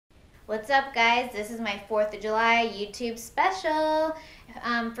What's up, guys? This is my 4th of July YouTube special.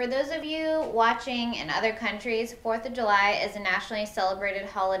 For those of you watching in other countries, 4th of July is a nationally celebrated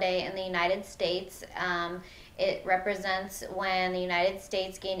holiday in the United States. It represents when the United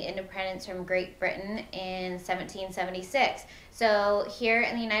States gained independence from Great Britain in 1776. So here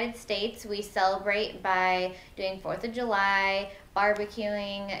in the United States, we celebrate by doing 4th of July,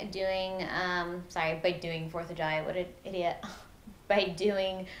 barbecuing, by doing 4th of July, what an idiot. By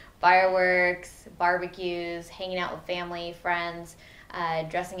doing fireworks, barbecues, hanging out with family, friends,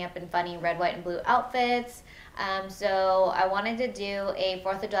 dressing up in funny red, white, and blue outfits. So I wanted to do a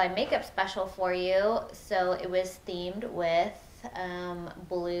 4th of July makeup special for you. So it was themed with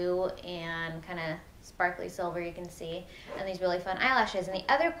blue and kind of sparkly silver, you can see, and these really fun eyelashes. And the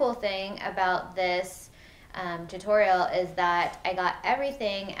other cool thing about this tutorial is that I got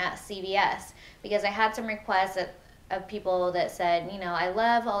everything at CVS because I had some requests of people that said, you know, I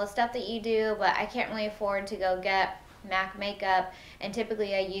love all the stuff that you do, but I can't really afford to go get MAC makeup. And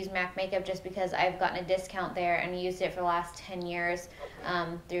typically I use MAC makeup just because I've gotten a discount there and used it for the last 10 years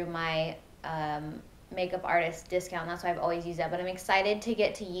through my makeup artist discount. That's why I've always used that. But I'm excited to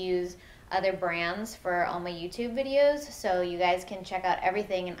get to use other brands for all my YouTube videos, so you guys can check out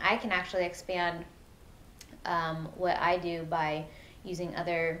everything, and I can actually expand what I do by using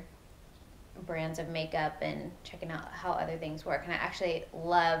other brands of makeup and checking out how other things work. And I actually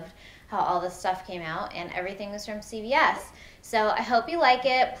loved how all this stuff came out, and everything was from CVS. So I hope you like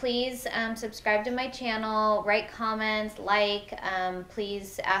it. Please subscribe to my channel, write comments,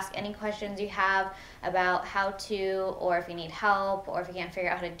 please ask any questions you have about how to, or if you need help, or if you can't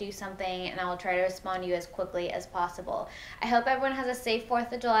figure out how to do something, and I will try to respond to you as quickly as possible. I hope everyone has a safe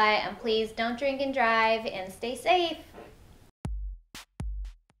 4th of July, and please don't drink and drive, and stay safe.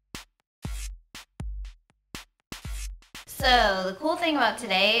 So the cool thing about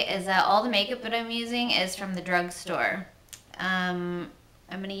today is that all the makeup that I'm using is from the drugstore. I'm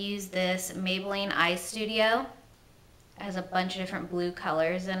going to use this Maybelline Eye Studio. It has a bunch of different blue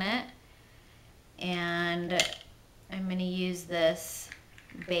colors in it. And I'm going to use this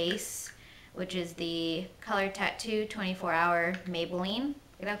base, which is the Color Tattoo 24-Hour Maybelline.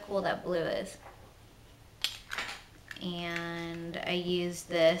 Look at how cool that blue is. And I use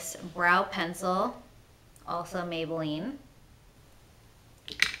this brow pencil, also Maybelline.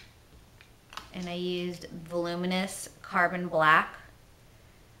 And I used Voluminous Carbon Black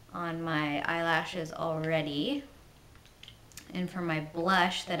on my eyelashes already. And for my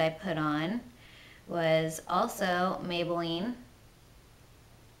blush that I put on was also Maybelline.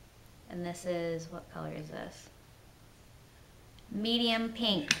 And this is, what color is this? Medium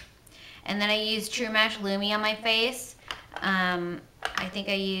pink. And then I used True Match Lumi on my face. I think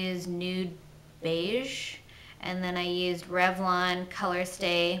I used Nude Beige. And then I used Revlon Color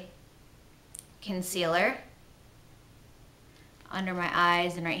Stay concealer under my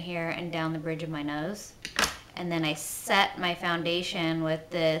eyes and right here and down the bridge of my nose. And then I set my foundation with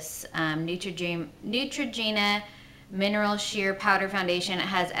this Neutrogena Mineral Sheer Powder Foundation. It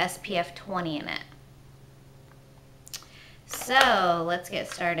has SPF 20 in it. So let's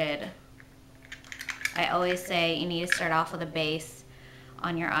get started. I always say you need to start off with a base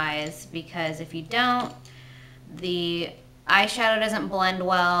on your eyes, because if you don't, the eyeshadow doesn't blend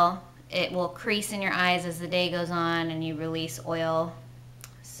well. It will crease in your eyes as the day goes on and you release oil.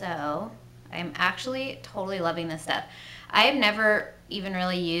 So I'm actually totally loving this stuff. I have never even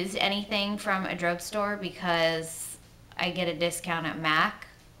really used anything from a drugstore because I get a discount at MAC,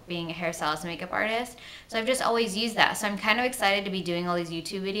 being a hairstylist and makeup artist. So I've just always used that. So I'm kind of excited to be doing all these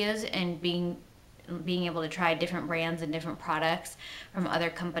YouTube videos and being able to try different brands and different products from other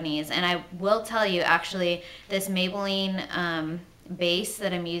companies. And I will tell you, actually, this Maybelline base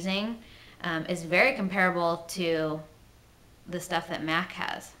that I'm using is very comparable to the stuff that MAC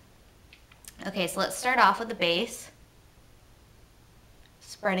has. Okay, so let's start off with the base,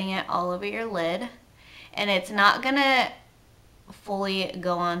 spreading it all over your lid. And it's not gonna fully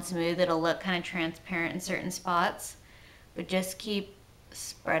go on smooth. It'll look kind of transparent in certain spots, but just keep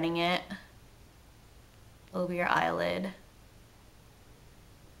spreading it over your eyelid.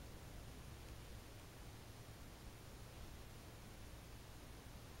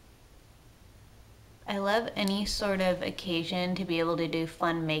 I love any sort of occasion to be able to do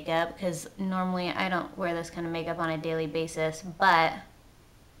fun makeup, because normally I don't wear this kind of makeup on a daily basis, but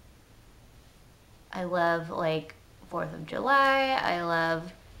I love like 4th of July, I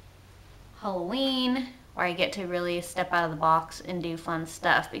love Halloween, where I get to really step out of the box and do fun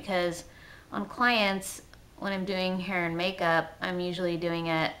stuff, because on clients, when I'm doing hair and makeup, I'm usually doing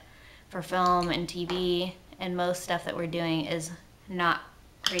it for film and TV, and most stuff that we're doing is not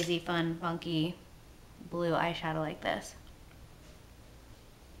crazy, fun, funky blue eyeshadow like this.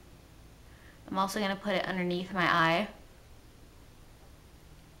 I'm also going to put it underneath my eye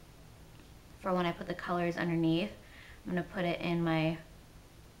for when I put the colors underneath. I'm going to put it in my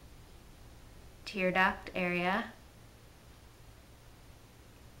tear duct area.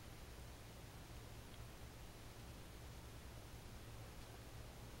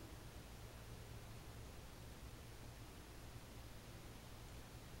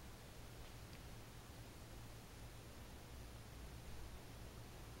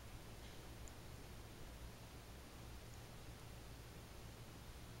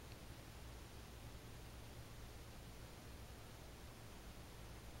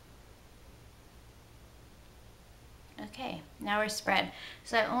 Okay, now we're spread.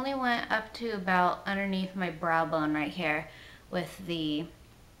 So I only went up to about underneath my brow bone right here with the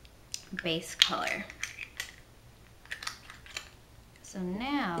base color. So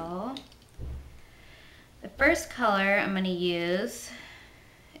now, the first color I'm going to use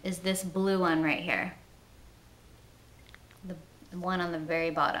is this blue one right here. The one on the very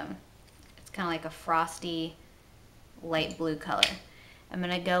bottom. It's kind of like a frosty light blue color. I'm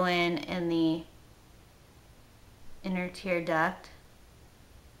going to go in the inner tear duct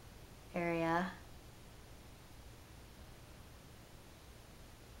area.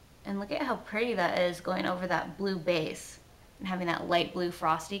 And look at how pretty that is going over that blue base and having that light blue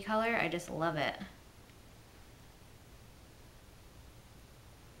frosty color. I just love it.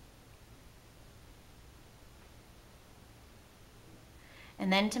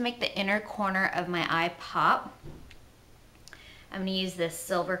 And then to make the inner corner of my eye pop, I'm going to use this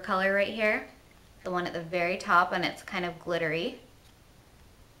silver color right here, the one at the very top, and it's kind of glittery.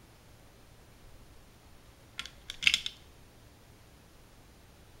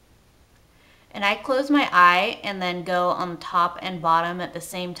 And I close my eye and then go on top and bottom at the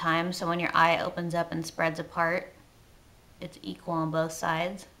same time, so when your eye opens up and spreads apart, it's equal on both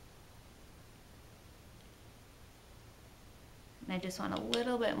sides. And I just want a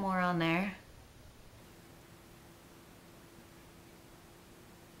little bit more on there.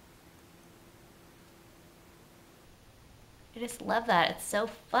 I just love that. It's so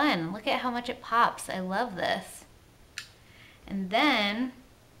fun. Look at how much it pops. I love this. And then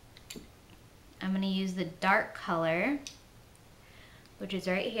I'm going to use the dark color, which is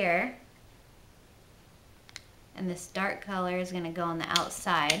right here. And this dark color is going to go on the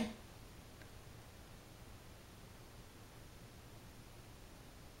outside.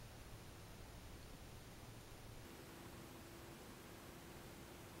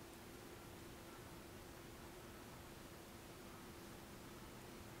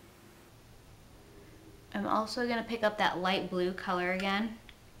 I'm also going to pick up that light blue color again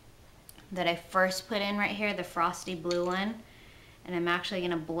that I first put in right here, the frosty blue one, and I'm actually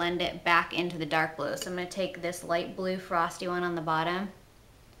going to blend it back into the dark blue. So I'm going to take this light blue frosty one on the bottom,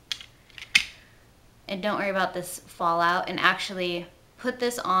 and don't worry about this fallout, and actually put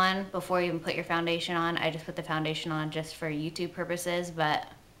this on before you even put your foundation on. I just put the foundation on just for YouTube purposes, but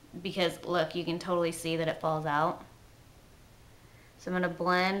because look, you can totally see that it falls out. So I'm going to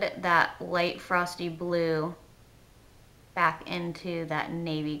blend that light frosty blue back into that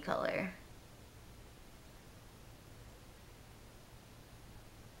navy color.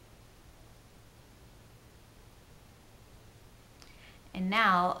 And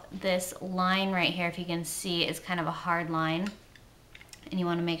now this line right here, if you can see, is kind of a hard line, and you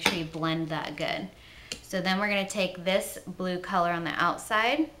want to make sure you blend that good. So then we're going to take this blue color on the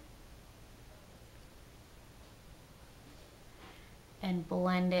outside and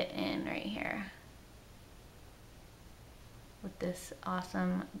blend it in right here with this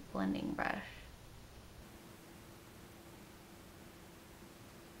awesome blending brush.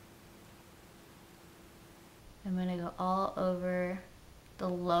 I'm going to go all over the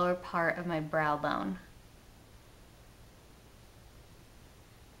lower part of my brow bone.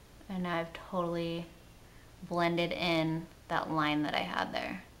 And now I've totally blended in that line that I had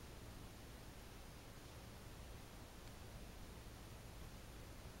there.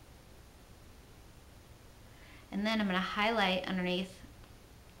 And then I'm going to highlight underneath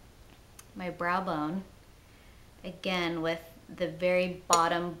my brow bone, again with the very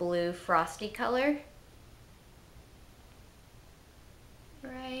bottom blue frosty color.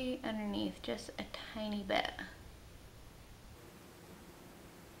 Right underneath, just a tiny bit.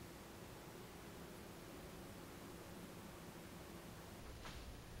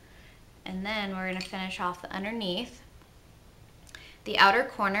 And then we're going to finish off the underneath. The outer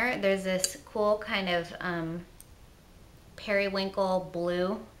corner, there's this cool kind of periwinkle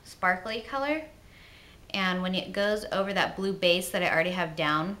blue sparkly color, And when it goes over that blue base that I already have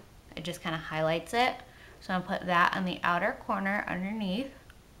down, it just kind of highlights it. So I'm gonna put that on the outer corner underneath.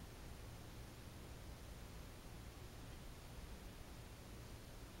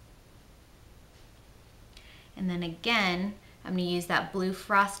 And then again, I'm gonna use that blue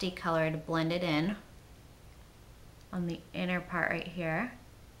frosty color to blend it in on the inner part right here.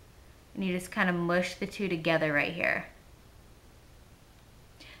 And you just kind of mush the two together right here.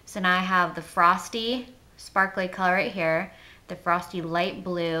 So now I have the frosty sparkly color right here, the frosty light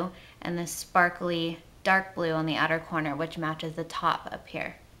blue, and the sparkly dark blue on the outer corner, which matches the top up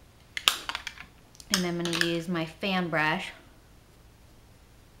here. And I'm going to use my fan brush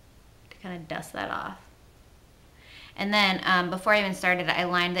to kind of dust that off. And then before I even started, I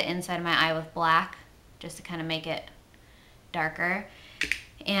lined the inside of my eye with black just to kind of make it darker.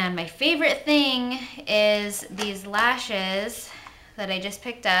 And my favorite thing is these lashes that I just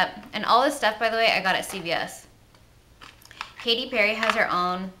picked up. And all this stuff, by the way, I got at CVS. Katy Perry has her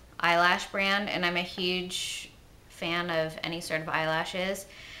own eyelash brand, and I'm a huge fan of any sort of eyelashes.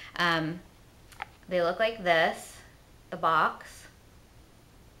 They look like this, the box.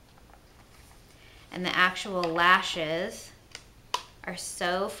 And the actual lashes are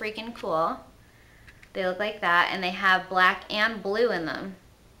so freaking cool. They look like that, and they have black and blue in them.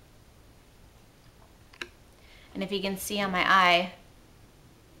 And if you can see on my eye,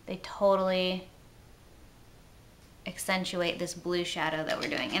 they totally accentuate this blue shadow that we're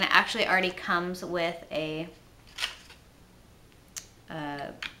doing. And it actually already comes with a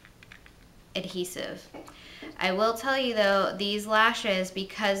adhesive. I will tell you though, these lashes,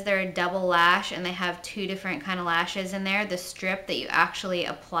 because they're a double lash and they have two different kind of lashes in there, the strip that you actually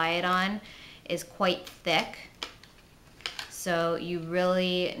apply it on is quite thick. So you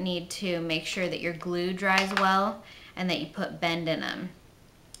really need to make sure that your glue dries well and that you put bend in them.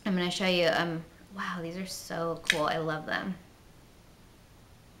 I'm going to show you, wow, these are so cool. I love them.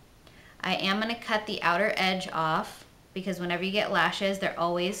 I am going to cut the outer edge off because whenever you get lashes, they're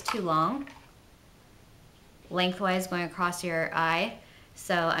always too long, lengthwise going across your eye.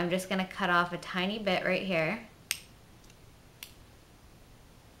 So I'm just going to cut off a tiny bit right here.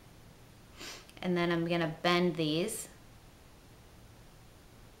 And then I'm going to bend these,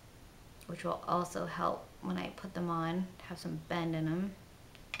 which will also help when I put them on, have some bend in them,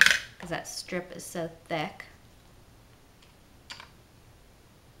 because that strip is so thick.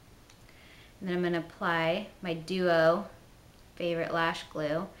 And then I'm going to apply my Duo favorite lash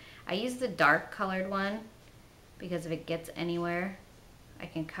glue. I use the dark colored one because if it gets anywhere, I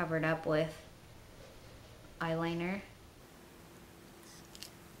can cover it up with eyeliner.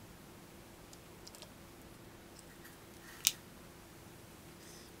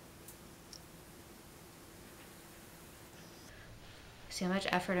 See how much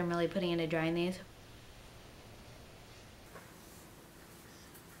effort I'm really putting into drying these?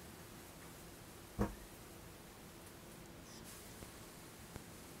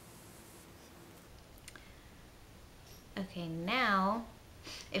 Okay, now,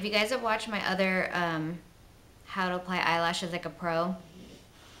 if you guys have watched my other how to apply eyelashes like a pro,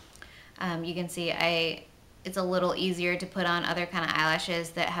 you can see it's a little easier to put on other kind of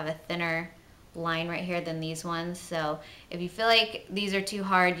eyelashes that have a thinner line right here than these ones. So if you feel like these are too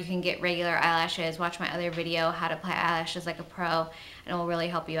hard, you can get regular eyelashes. Watch my other video, how to apply eyelashes like a pro, and it will really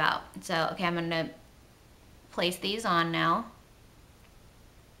help you out. So, okay, I'm gonna place these on now,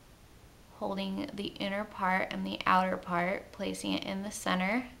 holding the inner part and the outer part, placing it in the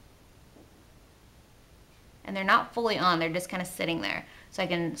center. And they're not fully on, they're just kind of sitting there. So I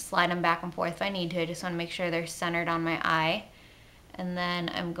can slide them back and forth if I need to. I just want to make sure they're centered on my eye. And then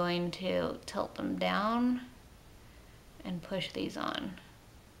I'm going to tilt them down and push these on.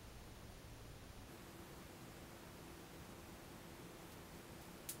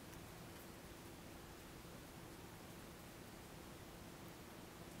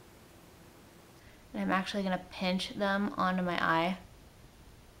 And I'm actually going to pinch them onto my eye.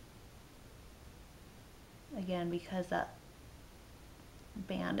 Again, because that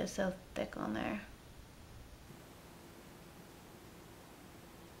band is so thick on there.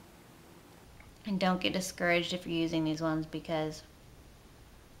 And don't get discouraged if you're using these ones because,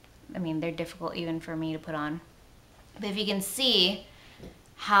 I mean, they're difficult even for me to put on. But if you can see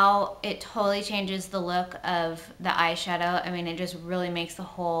how it totally changes the look of the eyeshadow, I mean, it just really makes the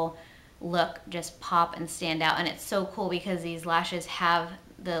whole look just pop and stand out. And it's so cool because these lashes have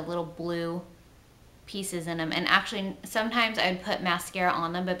the little blue pieces in them. And actually, sometimes I'd put mascara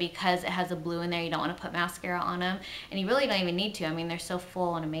on them, but because it has the blue in there, you don't want to put mascara on them. And you really don't even need to. I mean, they're so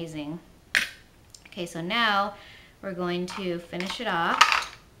full and amazing. Okay, so now we're going to finish it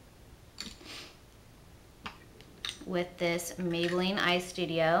off. with this Maybelline Eye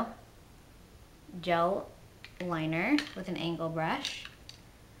Studio gel liner with an angle brush.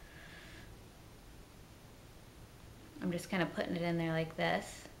 I'm just kind of putting it in there like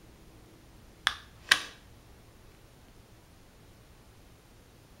this.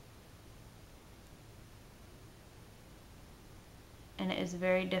 And it is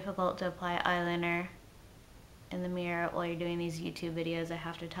very difficult to apply eyeliner in the mirror while you're doing these YouTube videos, I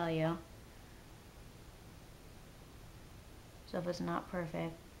have to tell you. So if it's not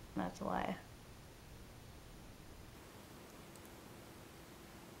perfect, that's why.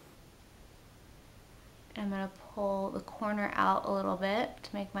 I'm going to pull the corner out a little bit to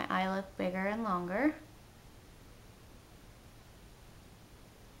make my eye look bigger and longer.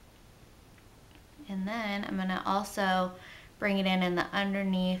 And then I'm going to also bring it in the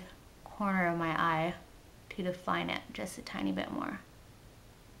underneath corner of my eye to define it just a tiny bit more.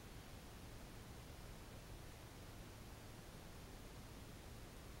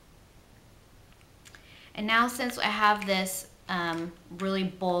 And now, since I have this really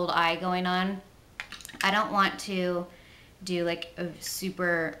bold eye going on, I don't want to do like a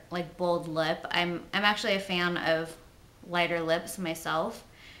super like bold lip. I'm actually a fan of lighter lips myself.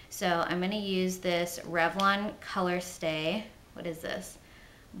 So I'm going to use this Revlon Color Stay. What is this?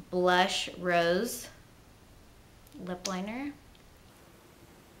 Blush Rose lip liner.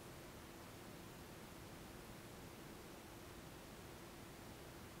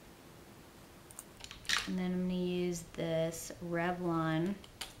 And then I'm going to use this Revlon.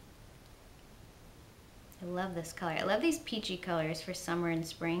 I love this color. I love these peachy colors for summer and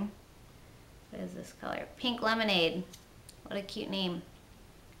spring. What is this color? Pink Lemonade. What a cute name.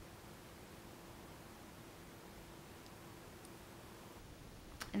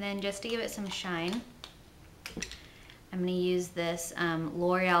 And then just to give it some shine, I'm going to use this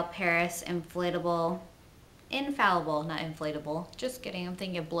L'Oreal Paris Infallible, not inflatable, just kidding, I'm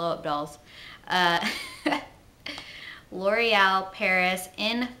thinking of blow-up dolls. L'Oreal Paris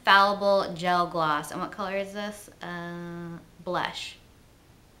Infallible Gel Gloss. And what color is this? Blush.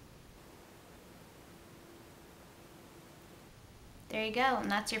 There you go,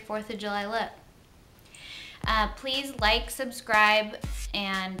 and that's your 4th of July look. Please like, subscribe,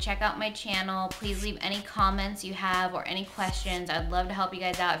 and check out my channel. Please leave any comments you have or any questions. I'd love to help you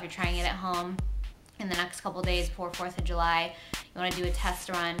guys out if you're trying it at home in the next couple days before 4th of July. You want to do a test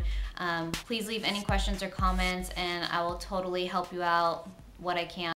run. Please leave any questions or comments, and I will totally help you out what I can.